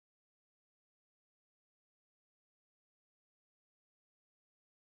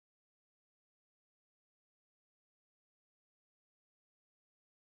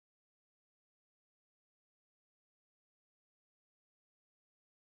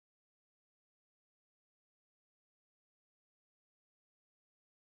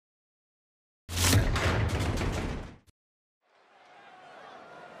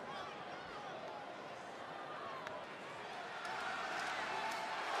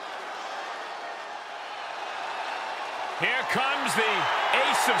Here comes the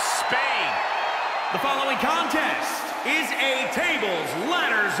Ace of Spain. The following contest is a tables,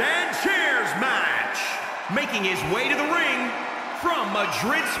 ladders, and chairs match. Making his way to the ring from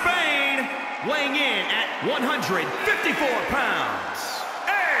Madrid, Spain, weighing in at 154 pounds,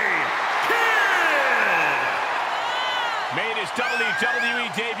 made his WWE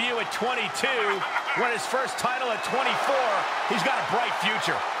debut at 22, won his first title at 24. He's got a bright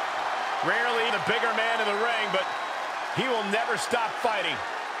future. Rarely the bigger man in the ring, but he will never stop fighting.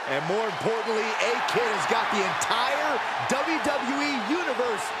 And more importantly, A-Kid has got the entire WWE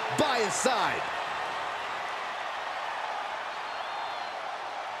Universe by his side.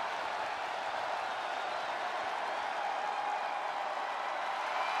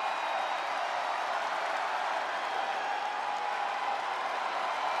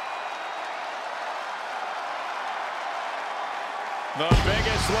 The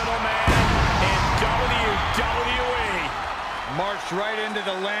biggest little man in WWE. Marched right into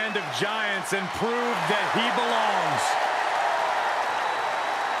the land of giants and proved that he belongs.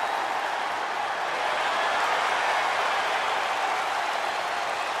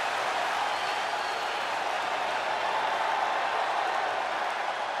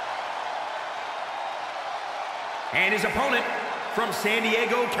 And his opponent from San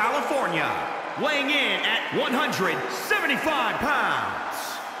Diego, California, weighing in at 175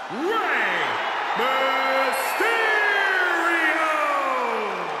 pounds, Rey Mysterio!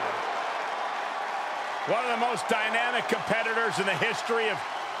 One of the most dynamic competitors in the history of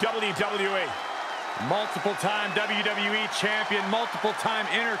WWE. Multiple-time WWE champion, multiple-time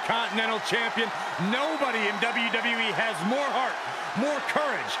Intercontinental champion. Nobody in WWE has more heart, more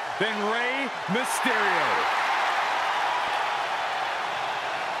courage than Rey Mysterio.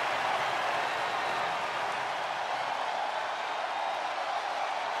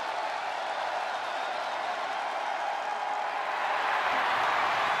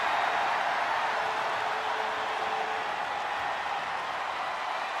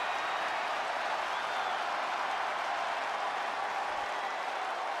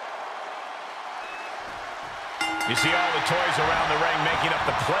 You see all the toys around the ring making up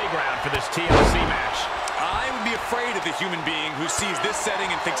the playground for this TLC match. I would be afraid of the human being who sees this setting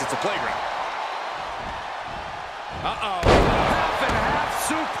and thinks it's a playground. Uh-oh. Half and half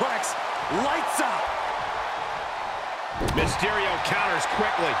suplex. Lights out. Mysterio counters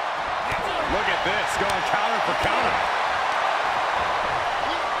quickly. Look at this, going counter for counter.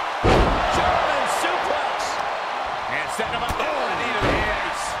 German suplex. And setting him up. Oh, knee to the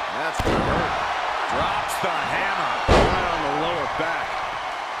ace. That's gonna hurt. Drops the hammer right on the lower back.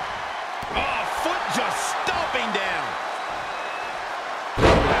 Oh, foot just stomping down.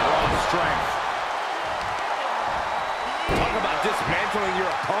 Raw strength. Talk about dismantling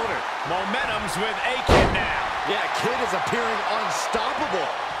your opponent. Momentum's with A-Kid now. Yeah, Kid is appearing unstoppable.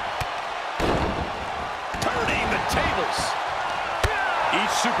 Turning the tables.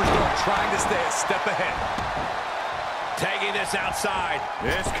 Each superstar trying to stay a step ahead. Taking this outside.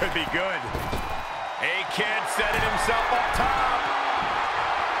 This could be good. A-Kid setting himself up top.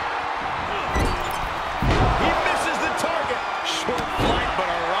 He misses the target. Short flight, but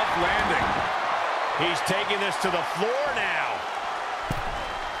a rough landing. He's taking this to the floor now.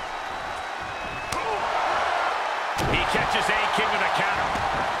 He catches A-Kid with a counter.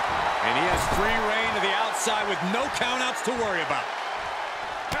 And he has free reign to the outside with no countouts to worry about.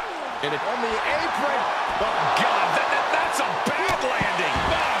 And it's on the apron. Oh, God, that's a bad landing.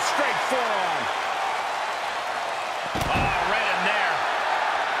 Oh, straight forearm. Oh, right in there.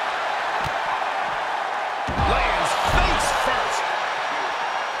 Lands face first.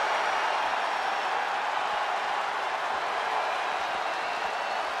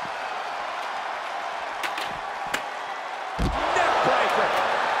 Neck breaker.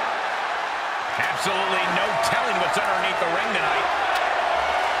 Absolutely no telling what's underneath the ring tonight.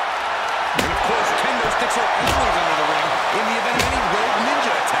 And of course, kendo sticks are always under the ring in the event of any rogue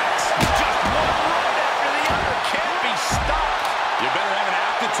ninja attacks. Just one right after the other. Can't be stopped. You better have an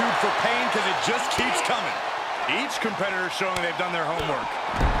aptitude for pain because it just keeps coming. Each competitor showing they've done their homework.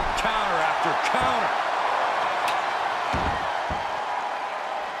 Counter after counter.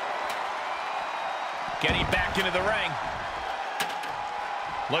 Getting back into the ring.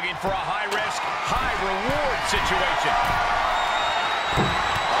 Looking for a high-risk, high-reward situation.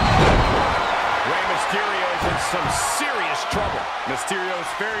 Rey Mysterio is in some serious trouble. Mysterio's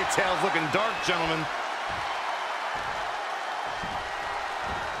fairy tale's looking dark, gentlemen.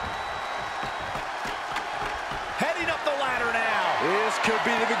 Heading up the ladder now. This could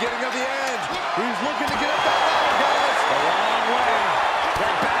be the beginning of the end. He's looking to get up that ladder, guys. A long way.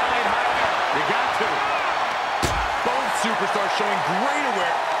 They're battling higher. You got to. Both showing great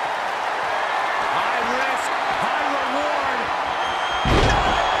awareness. High risk, high reward.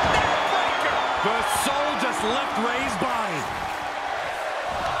 The soul just left Rey's body.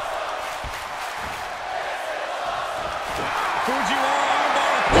 Fujiwara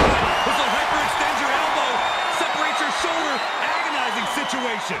armbar applied. This will hyperextend your elbow. Separates your shoulder. Agonizing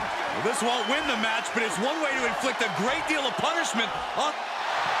situation. Well, this won't win the match, but it's one way to inflict a great deal of punishment on...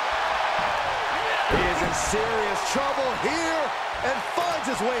 He is in serious trouble here and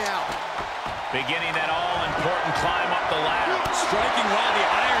finds his way out. Beginning that all-important climb up the ladder. Striking while the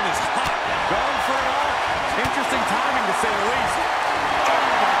iron is hot. Going for it all. Interesting timing, to say the least. Oh,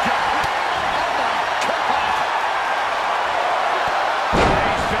 my God. Oh, my God.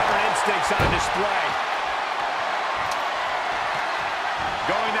 Rey's veteran instincts on display.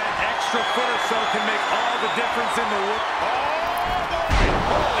 Going that extra foot or so can make all the difference in the world. Oh, boy.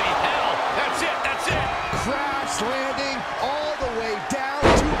 Holy hell. That's it. That's it. Crash landing all the way down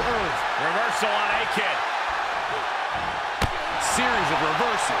to earth. Reversal on A-Kid. Series of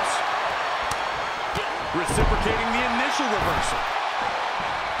reversals. Reciprocating the initial reversal.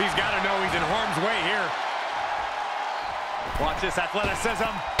 He's got to know he's in harm's way here. Watch this athleticism.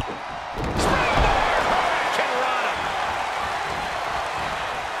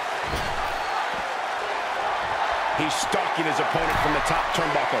 He's stalking his opponent from the top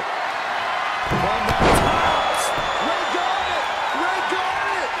turnbuckle. One more tops. Rey got it. Rey got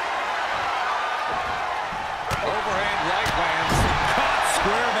it. Overhand right lands. Caught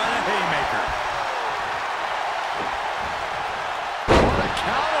square by the haymaker. What a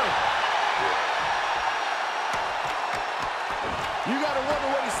counter. You got to wonder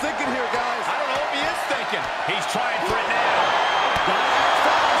what he's thinking here, guys. I don't know what he is thinking. He's trying for it now. Got to act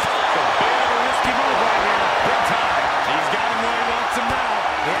fast. A bit of a risky move right here. Big time. He's got him where he wants him now.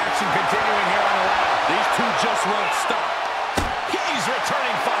 The action continuing here on the ladder. These two just won't stop. He's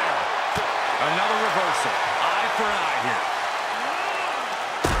returning fire. Another reversal. Eye for eye here.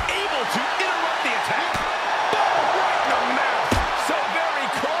 Able to interrupt the attack. Boom, right in the mouth. So very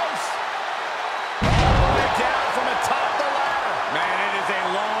close. All the way down from atop the ladder. Man, it is a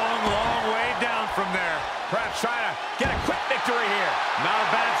long, long way down from there. Perhaps trying to get a quick victory here. Not a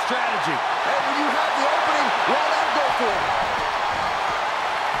bad strategy. Hey, when you have the opening, why not go for it?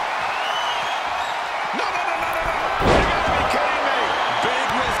 No, no, no, no, no, no. You gotta be kidding me. Big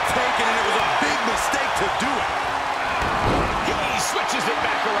risk taken, and it was a big mistake to do it. He switches it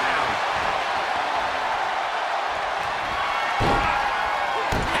back around.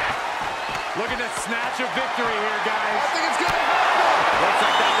 Look at this snatch of victory here, I guys. think it's going to happen. Looks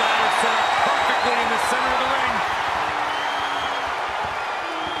like that ladder set up perfectly in the center of the ring.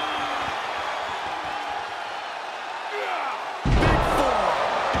 Big forearm.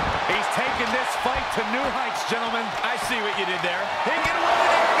 He's taking this fight to new heights, gentlemen. I see what you did there. He can get away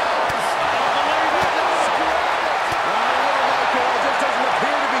with it, guys. Just doesn't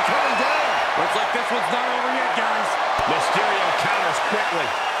appear to be coming down. Looks like this one's not over yet, guys. Mysterio counters quickly.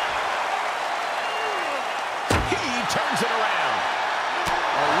 He turns it around.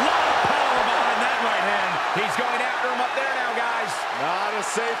 A lot of power behind that right hand. He's going after him up there now, guys. Not a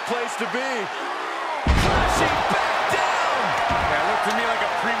safe place to be. Crashing back down. That looked to me like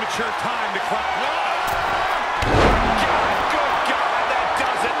a premature time to clap. God, good God, that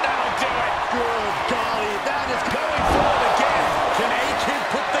does it. That'll do it. Good golly, that is Going for it again. Can A-Kid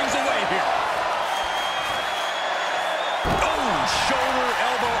put things away here? Oh, shoulder,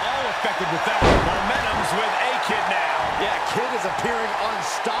 elbow, all affected with that. Momentum's with A-Kid now. Yeah, Kid is appearing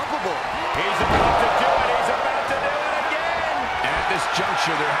unstoppable. He's about to do it. He's about to do it again. And at this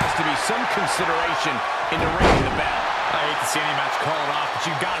juncture, there has to be some consideration in the ringing the bell. I hate to see any match called off, but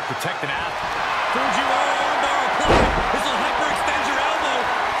you've got to protect an athlete. Fujiwara armbar applied. This will hyperextend your elbow.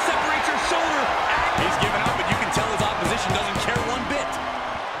 Separate your shoulder. He's given up, but you can tell his opposition doesn't care one bit.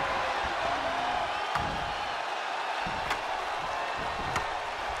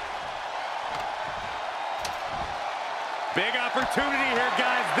 Big opportunity here,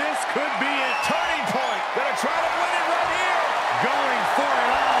 guys. This could be a Turning point. Gonna try to win it right here. going for it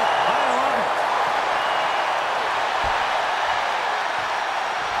all. I love it.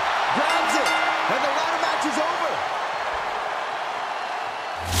 Grabs it, and the ladder match is over.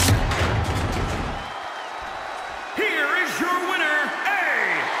 Here is your winner,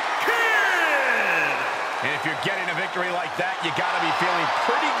 A-Kid! And if you're getting a victory like that, you gotta be feeling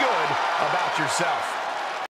pretty good about yourself.